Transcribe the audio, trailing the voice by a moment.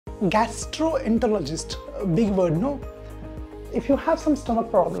Gastroenterologist, a big word, no? If you have some stomach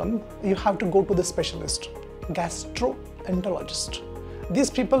problem, you have to go to the specialist, gastroenterologist.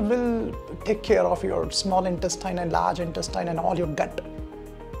 These people will take care of your small intestine and large intestine and all your gut.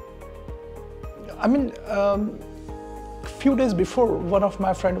 I mean, a few days before, one of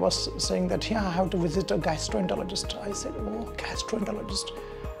my friend was saying that, yeah, I have to visit a gastroenterologist. I said, oh, gastroenterologist.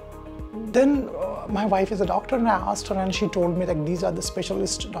 Then my wife is a doctor and I asked her and she told me that these are the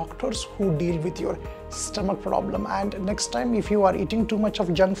specialist doctors who deal with your stomach problem. And next time if you are eating too much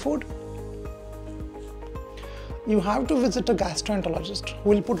of junk food, you have to visit a gastroenterologist who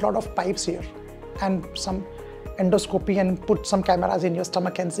will put a lot of pipes here and some endoscopy and put some cameras in your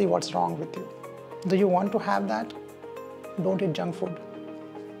stomach and see what's wrong with you. Do you want to have that? Don't eat junk food.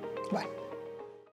 Bye.